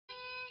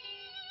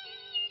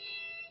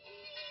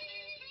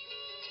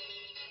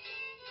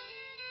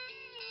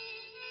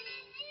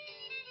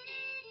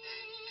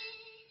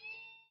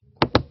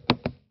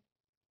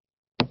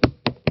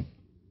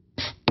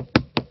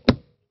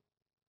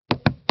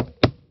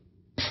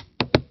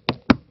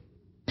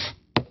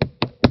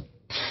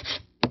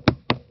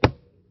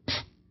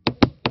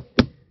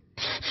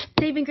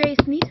saving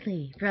grace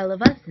neatly for all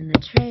of us in the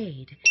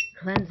trade,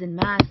 cleansing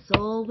my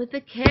soul with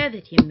the care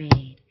that you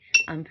made.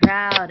 I'm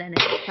proud and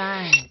it's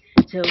fine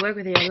to work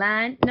with your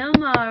line, no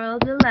moral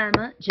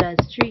dilemma,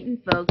 just treating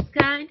folks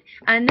kind.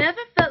 I never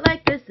felt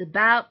like this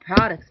about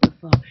products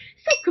before,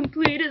 so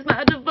complete is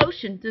my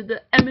devotion to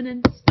the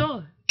Eminence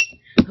store.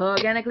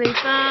 Organically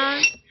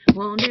farmed,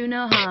 won't do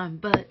no harm,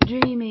 but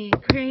dreamy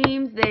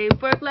creams, they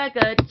work like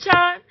a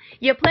charm.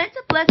 You plant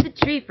a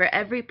blessed tree for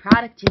every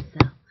product you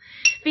sell.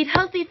 Feed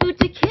healthy food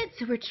to kids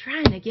who are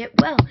trying to get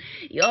well.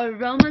 Your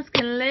aromas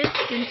can listen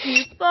to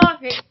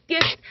euphoric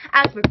gifts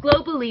as we're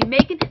globally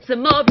making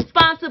some more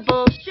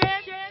responsible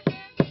shifts.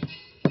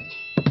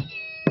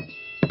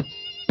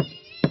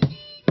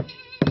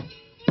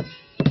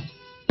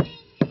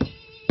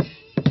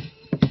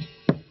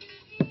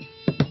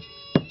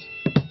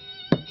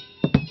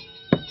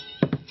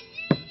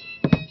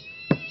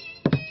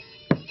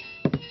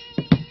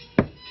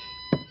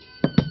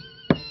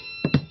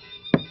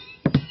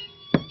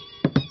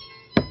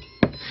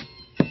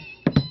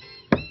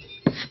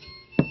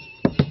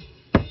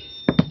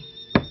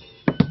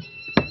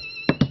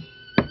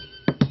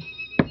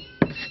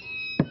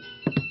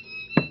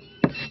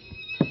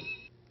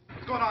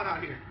 What's going on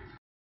out here?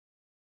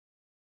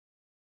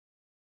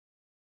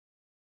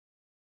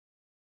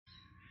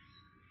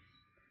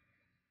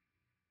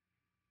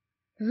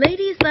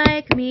 Ladies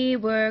like me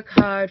work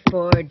hard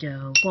for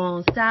dough,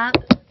 won't stop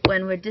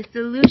when we're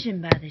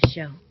disillusioned by the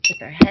show.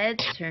 With our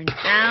heads turned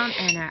down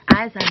and our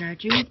eyes on our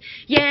dreams,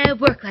 yeah,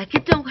 work like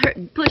it don't hurt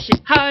and push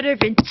it harder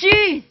and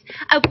jeez.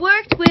 I've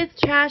worked with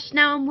trash,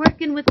 now I'm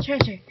working with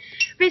treasure.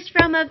 Raised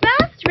from a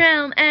vast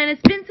realm and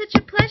it's been such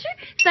a pleasure.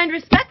 Signed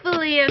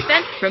respectfully a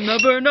fan from the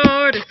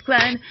Bernardus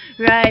clan,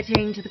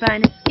 writing to the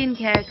finest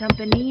skincare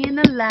company in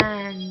the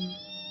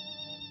land.